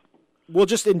Chalmers? Well,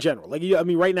 just in general.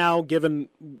 Right now, given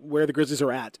where the Grizzlies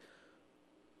are at,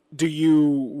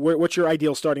 what's your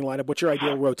ideal starting lineup? What's your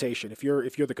ideal rotation if you're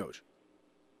the coach?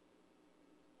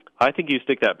 I think you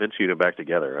stick that bench unit back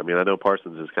together. I mean, I know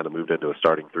Parsons has kind of moved into a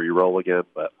starting 3 role again,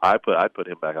 but I put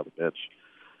him back on the bench.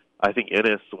 I think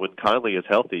Ennis, when Conley is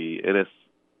healthy, Ennis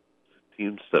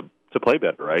seems to play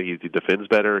better, right? He defends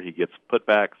better, he gets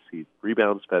putbacks, he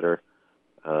rebounds better.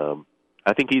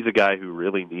 I think he's a guy who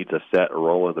really needs a set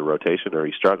role in the rotation, or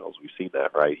he struggles. We've seen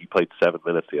that, right? He played 7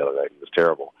 minutes the other night. He was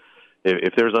terrible.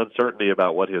 If there's uncertainty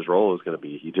about what his role is going to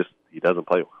be, he doesn't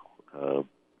play well.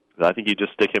 I think you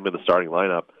just stick him in the starting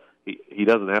lineup. He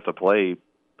doesn't have to play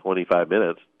 25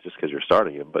 minutes just because you're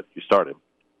starting him, but you start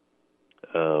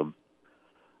him.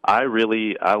 I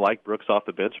like Brooks off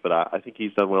the bench, but I think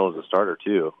he's done well as a starter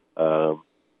too.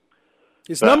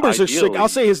 His numbers I'll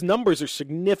say his numbers are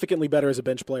significantly better as a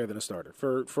bench player than a starter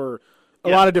for a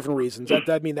lot of different reasons.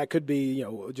 That could be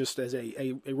just as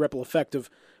a ripple effect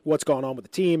of what's going on with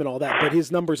the team and all that. But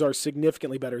his numbers are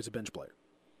significantly better as a bench player.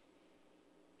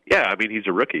 Yeah, I mean he's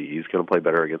a rookie. He's going to play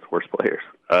better against worse players.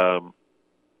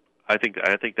 I think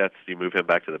that's you move him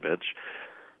back to the bench.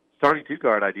 Starting 2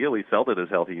 guard, ideally, Selden is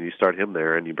healthy, and you start him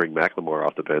there, and you bring McLemore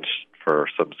off the bench for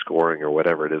some scoring or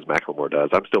whatever it is McLemore does.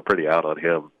 I'm still pretty out on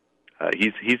him.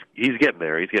 He's getting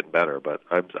there. He's getting better, but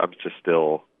I'm just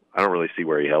still. I don't really see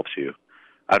where he helps you.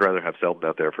 I'd rather have Selden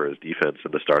out there for his defense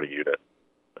in the starting unit.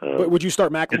 But would you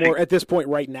start McLemore at this point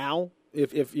right now?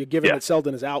 If you're given that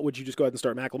Selden is out, would you just go ahead and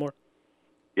start McLemore?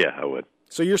 Yeah, I would.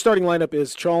 So your starting lineup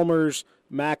is Chalmers,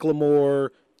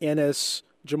 McLemore, Ennis,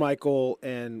 JaMychal,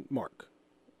 and Mark.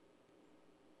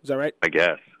 Is that right? I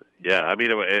guess. Yeah. I mean,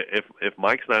 if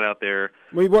Mike's not out there,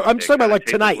 I'm just talking about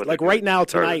tonight, right now,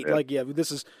 tonight. Yeah.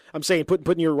 This is. I'm saying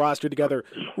putting your roster together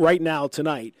right now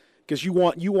tonight because you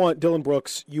want Dillon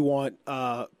Brooks, you want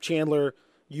Chandler,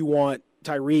 you want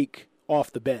Tyreek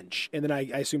off the bench, and then I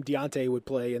assume Deontay would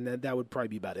play, and then that would probably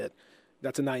be about it.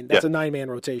 That's a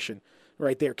 9-man rotation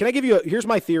right there. Can I give you here's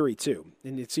my theory too,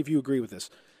 and see if you agree with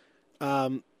this.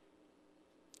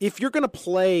 If you're going to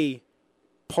play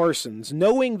Parsons,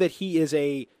 knowing that he is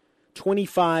a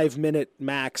 25-minute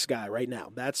max guy right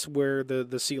now, that's where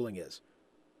the ceiling is.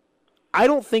 I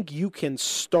don't think you can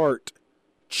start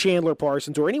Chandler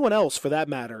Parsons or anyone else for that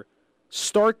matter,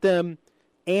 start them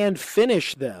and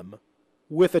finish them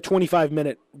with a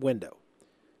 25-minute window.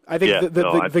 I think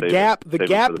the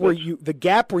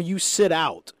gap where you sit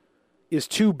out is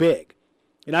too big.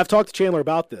 And I've talked to Chandler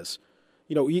about this.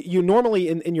 You normally,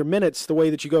 in your minutes, the way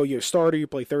that you go, you're a starter, you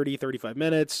play 30, 35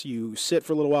 minutes, you sit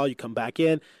for a little while, you come back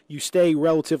in, you stay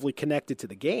relatively connected to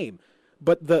the game.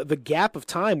 But the gap of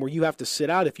time where you have to sit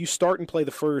out, if you start and play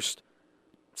the first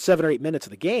 7 or 8 minutes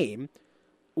of the game,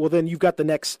 well, then you've got the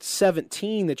next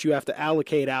 17 that you have to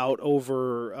allocate out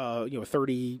over a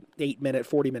 38-minute,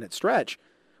 40-minute stretch,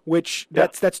 which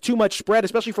that's too much spread,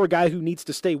 especially for a guy who needs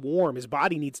to stay warm. His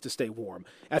body needs to stay warm.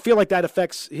 I feel like that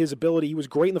affects his ability. He was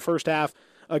great in the first half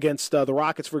against the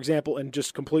Rockets, for example, and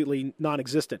just completely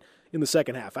non-existent in the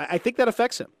second half. I think that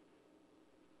affects him.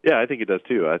 Yeah, I think it does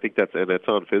too. I think it's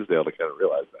on Fizdale to kind of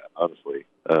realize that, honestly.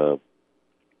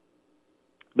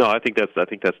 No, I think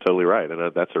that's totally right, and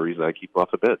that's the reason I keep him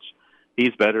off the bench.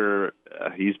 He's better.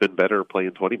 He's been better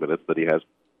playing 20 minutes than he has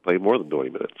played more than 20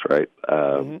 minutes, right?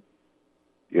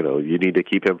 You need to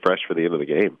keep him fresh for the end of the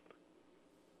game.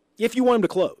 If you want him to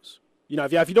close,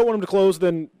 if you don't want him to close,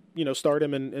 then start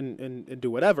him and do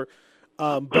whatever.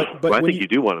 But I think you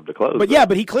do want him to close.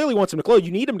 But he clearly wants him to close.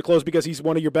 You need him to close because he's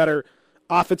one of your better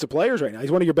offensive players right now.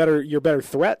 He's one of your better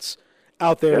threats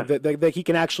out there that he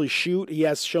can actually shoot. He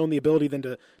has shown the ability then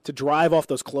to drive off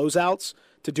those closeouts,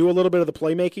 to do a little bit of the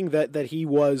playmaking that he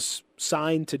was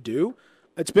signed to do.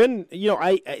 It's been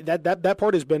that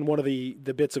part has been one of the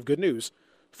bits of good news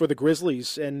for the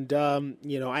Grizzlies. And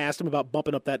I asked him about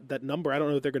bumping up that number. I don't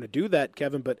know if they're going to do that,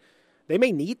 Kevin, but they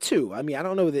may need to. I mean, I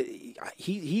don't know that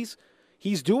he's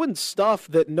doing stuff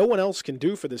that no one else can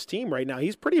do for this team right now.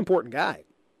 He's a pretty important guy.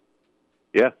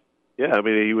 Yeah. Yeah, I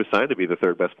mean, he was signed to be the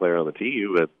third best player on the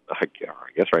team, and I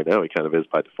guess right now he kind of is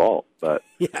by default. But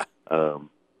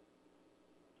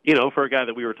For a guy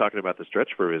that we were talking about the stretch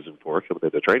provision for coming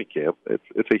into training camp,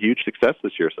 it's a huge success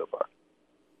this year so far.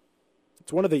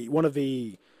 It's one of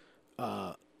the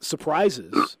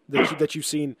surprises that you've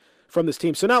seen from this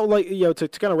team. So now, to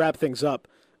kind of wrap things up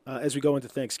as we go into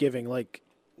Thanksgiving,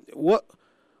 what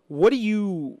do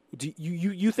you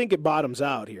think it bottoms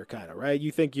out here, kind of, right?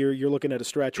 You think you're looking at a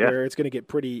stretch where it's going to get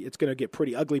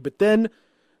pretty ugly, but then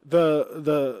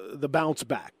the bounce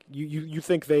back. You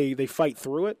think they fight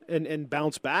through it and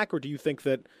bounce back, or do you think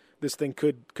that this thing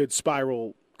could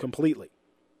spiral completely?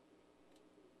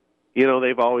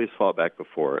 They've always fought back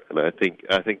before, and I think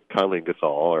Conley and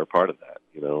Gasol are part of that.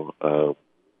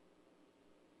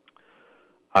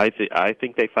 I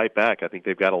think they fight back. I think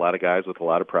they've got a lot of guys with a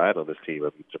lot of pride on this team.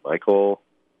 I mean, JaMychal,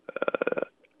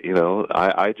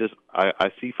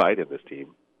 I see fight in this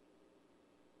team.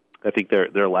 I think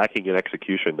they're lacking in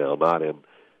execution now, not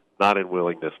in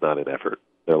willingness, not in effort.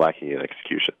 They're lacking in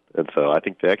execution, and so I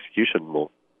think the execution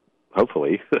will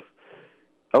hopefully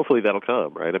that'll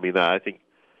come. Right? I mean, I think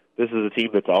this is a team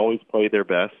that's always played their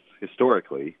best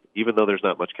historically, even though there's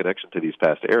not much connection to these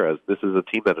past eras. This is a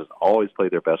team that has always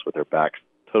played their best with their backs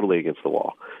totally against the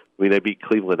wall. I mean, they beat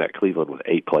Cleveland at Cleveland with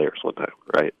 8 players one time,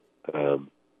 right?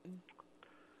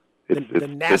 The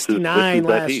nasty nine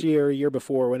last year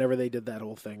before, whenever they did that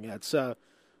whole thing. It's I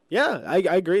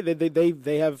agree.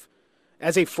 They have,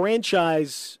 as a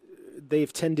franchise,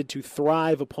 they've tended to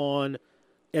thrive upon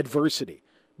adversity.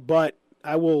 But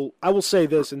I will say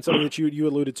this, and something that you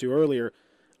alluded to earlier.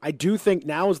 I do think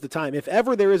now is the time. If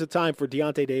ever there is a time for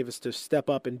Deontay Davis to step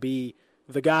up and be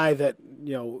the guy that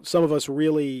some of us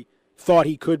really thought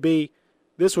he could be,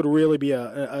 this would really be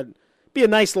a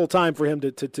nice little time for him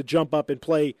to jump up and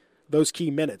play those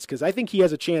key minutes, because I think he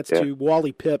has a chance to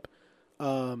Wally Pipp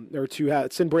or to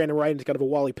send Brandon right into kind of a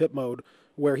Wally Pipp mode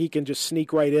where he can just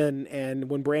sneak right in, and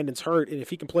when Brandon's hurt, and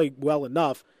if he can play well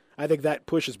enough, I think that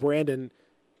pushes Brandon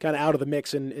kind of out of the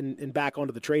mix and back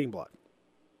onto the trading block.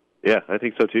 Yeah, I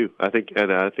think so too. I think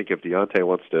if Deontay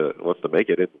wants to make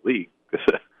it in the league,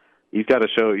 he's got to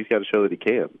show that he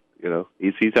can.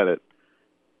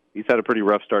 He's had a pretty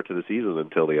rough start to the season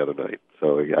until the other night.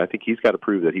 So I think he's got to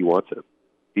prove that he wants it.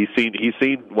 He's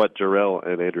seen what Jarrell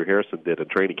and Andrew Harrison did in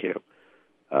training camp.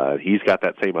 He's got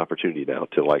that same opportunity now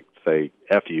to say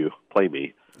F you, play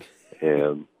me,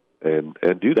 and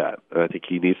do that. I think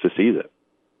he needs to see that.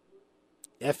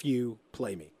 F you,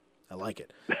 play me. I like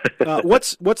it.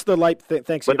 What's the light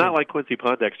Thanksgiving? But not like Quincy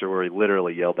Pondexter, where he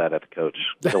literally yelled that at the coach.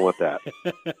 Don't want that.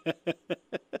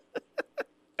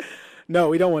 No,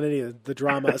 we don't want any of the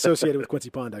drama associated with Quincy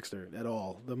Pondexter at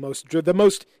all. The most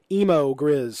emo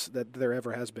Grizz that there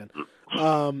ever has been.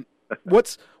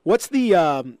 What's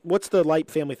the Light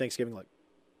family Thanksgiving like?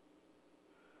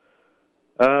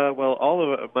 Well,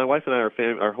 all of my wife and I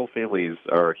our whole families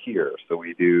are here. So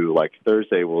we do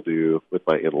Thursday we'll do with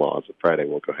my in-laws, and Friday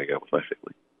we'll go hang out with my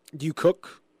family. Do you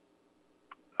cook?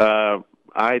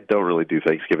 I don't really do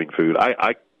Thanksgiving food.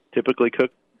 I typically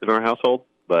cook in our household,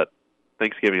 but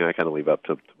Thanksgiving I kind of leave up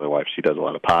to my wife. She does a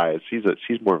lot of pies. She's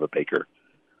more of a baker.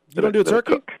 You don't do a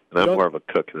turkey? And I'm more of a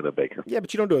cook than a baker. Yeah,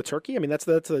 but you don't do a turkey? I mean, that's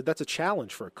a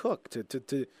challenge for a cook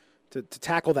to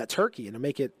tackle that turkey and to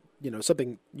make it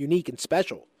something unique and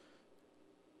special.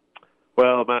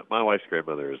 Well, my wife's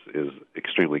grandmother is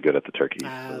extremely good at the turkey,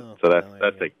 so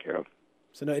that's taken care of.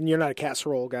 So, and you're not a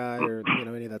casserole guy or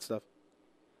any of that stuff.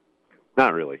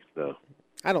 Not really, no.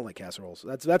 I don't like casseroles.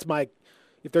 That's my.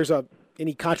 If there's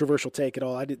any controversial take at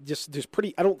all, I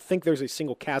don't think there's a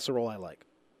single casserole I like.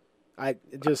 I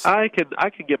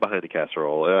can get behind a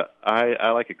casserole. I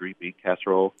like a green bean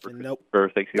casserole for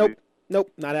Thanksgiving.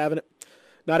 Nope, not having it.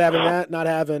 Not having that. Not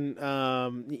having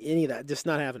any of that. Just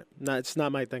not having it. No, it's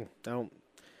not my thing. I don't.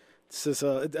 It's just,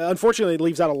 unfortunately, it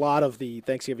leaves out a lot of the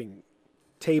Thanksgiving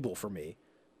table for me.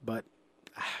 But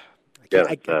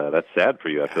that's sad for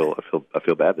you. I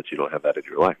feel bad that you don't have that in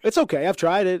your life. It's okay. I've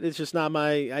tried it. It's just not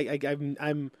my.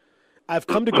 I've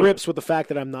come to grips with the fact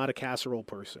that I'm not a casserole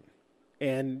person,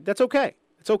 and that's okay.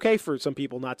 It's okay for some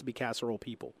people not to be casserole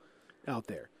people out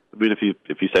there. I mean, if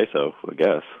you say so, I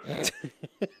guess.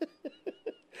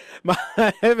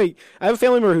 I have a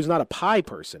family member who's not a pie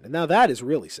person, and now that is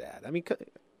really sad. I mean,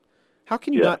 how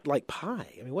can you not like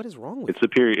pie? I mean, what is wrong with it?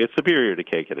 It's superior to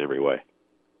cake in every way.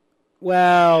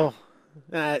 Well,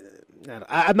 I'm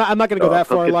not going to go that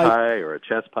far. Like pie or a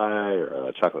chess pie or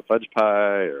a chocolate fudge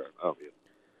pie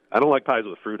I don't like pies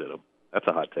with fruit in them. That's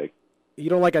a hot take. You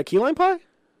don't like a key lime pie?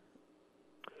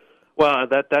 Well,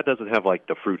 that doesn't have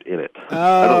the fruit in it.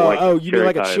 You mean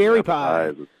like a cherry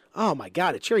pie? Oh my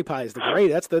God, a cherry pie is the great.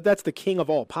 That's the king of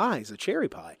all pies, a cherry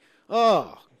pie.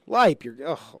 Oh, Lipe,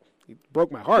 It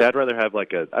broke my heart. Yeah, I'd rather have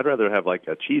like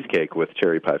a cheesecake with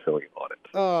cherry pie filling on it.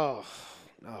 Oh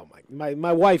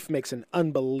my wife makes an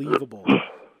unbelievable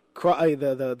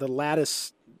the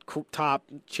lattice top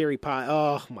cherry pie.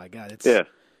 Oh my God, it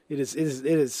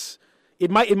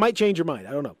might change your mind.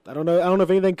 I don't know if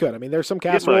anything could. I mean, there's some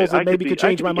casseroles that maybe could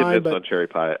change my mind, but on cherry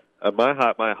pie. My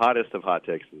hottest of hot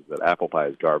takes is that apple pie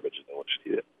is garbage and no one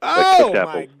should eat it. Oh cooked my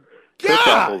apples. God! Cooked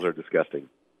apples are disgusting.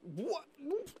 What?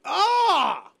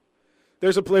 Ah!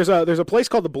 There's a place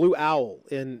called the Blue Owl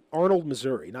in Arnold,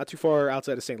 Missouri, not too far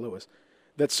outside of St. Louis,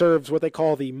 that serves what they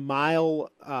call the mile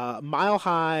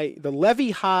high, the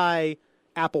levee high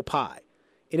apple pie,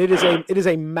 and it is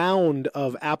a mound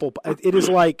of apple pie. It is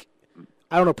like,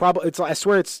 I don't know, probably I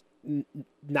swear it's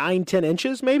 9-10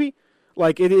 inches maybe.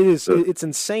 Like it's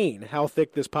insane how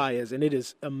thick this pie is, and it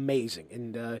is amazing.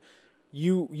 And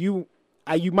you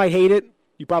might hate it,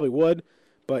 you probably would.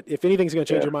 But if anything's going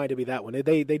to change your mind, it'd be that one.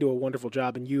 They do a wonderful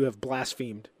job, and you have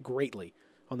blasphemed greatly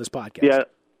on this podcast. Yeah,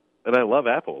 and I love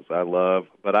apples.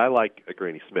 But I like a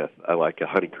Granny Smith. I like a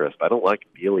Honeycrisp. I don't like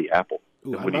mealy apples.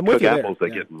 Ooh, when I'm you with cook you apples, there.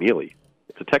 they get mealy.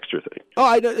 It's a texture thing.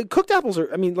 Oh, cooked apples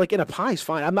are. I mean, like in a pie is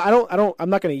fine. I'm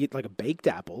not going to eat like a baked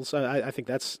apples. I think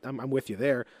that's. I'm with you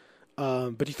there.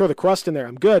 But you throw the crust in there,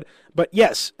 I'm good. But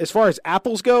yes, as far as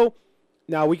apples go,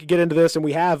 now we could get into this, and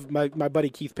we have my buddy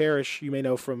Keith Parrish, you may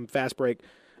know from Fast Break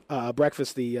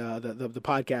Breakfast, the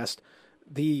podcast.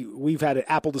 We've had an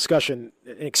apple discussion,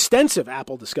 an extensive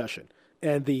apple discussion,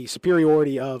 and the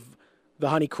superiority of the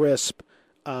Honeycrisp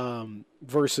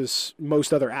versus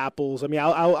most other apples. I mean,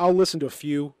 I'll listen to a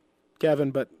few, Kevin,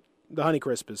 but the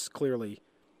Honeycrisp is clearly,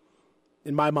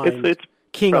 in my mind, it's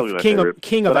king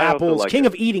of apples, king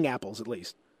of eating apples, at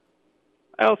least.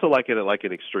 I also like it like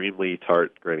an extremely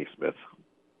tart Granny Smith.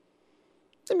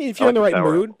 I mean, if you're in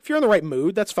the right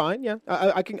mood, that's fine. Yeah,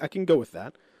 I can go with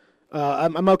that.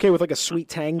 I'm okay with like a sweet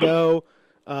tango.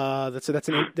 That's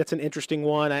an interesting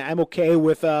one. I'm okay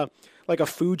with like a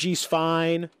Fuji's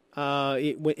fine.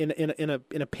 In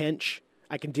a pinch,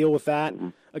 I can deal with that. Mm-hmm.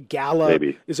 A Gala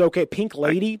is okay. Pink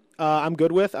Lady, I'm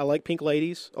good with. I like Pink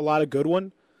Ladies. A lot of good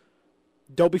one.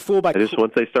 Don't be fooled by.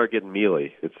 Once they start getting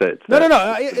mealy, it's no.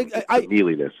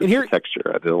 Mealiness. It's the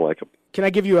texture. I don't like them. Can I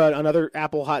give you another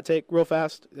apple hot take real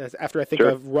fast? After I think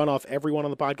Sure. I've run off everyone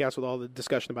on the podcast with all the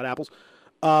discussion about apples.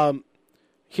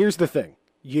 Here's the thing: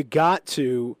 you got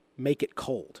to make it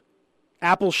cold.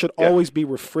 Apples should always be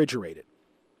refrigerated,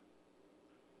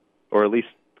 or at least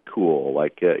cool,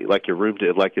 like your room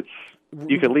did. Like it's.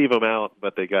 You can leave them out,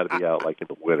 but they got to be out like in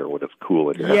the winter when it's cool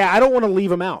in here. Yeah, I don't want to leave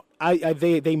them out.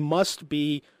 They must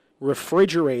be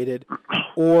refrigerated,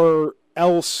 or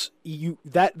else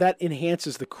that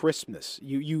enhances the crispness.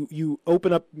 You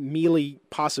open up mealy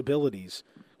possibilities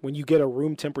when you get a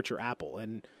room temperature apple.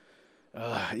 And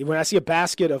when I see a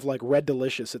basket of like Red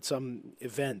Delicious at some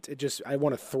event, I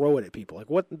want to throw it at people. Like,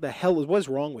 what the hell is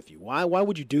wrong with you? Why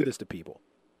would you do this to people?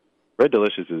 Red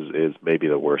Delicious is maybe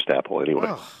the worst apple anyway.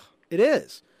 Ugh. It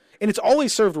is. And it's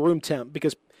always served room temp,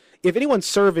 because if anyone's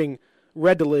serving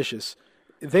Red Delicious,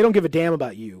 they don't give a damn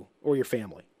about you or your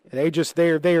family. They are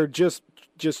just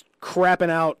crapping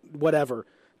out whatever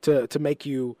to make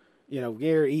you,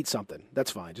 here, eat something.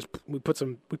 That's fine. Just we put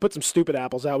some stupid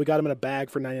apples out. We got them in a bag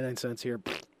for 99 cents here.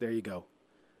 There you go.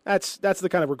 That's the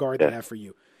kind of regard they have for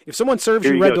you. If someone serves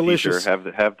you Red Delicious,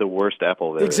 teacher, have the worst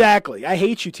apple there. Exactly. I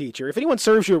hate you, teacher. If anyone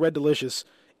serves you a Red Delicious,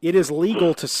 it is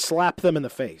legal to slap them in the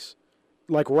face.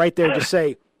 Like right there, just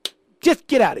say, just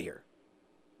get out of here.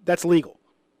 That's legal.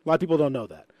 A lot of people don't know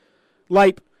that.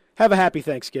 Lipe, have a happy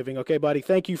Thanksgiving, okay, buddy?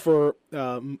 Thank you for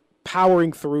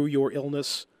powering through your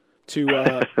illness to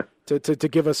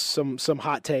give us some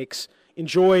hot takes.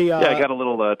 Enjoy. I got a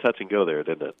little touch and go there,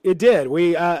 didn't it? It did.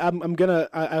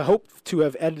 I hope to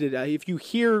have edited. If you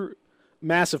hear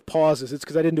massive pauses, it's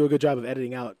because I didn't do a good job of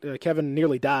editing out. Kevin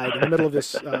nearly died in the middle of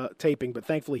this taping, but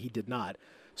thankfully he did not.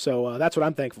 So that's what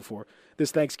I'm thankful for this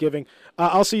Thanksgiving.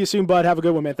 I'll see you soon, bud. Have a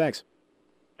good one, man. Thanks.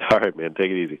 All right, man. Take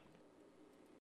it easy.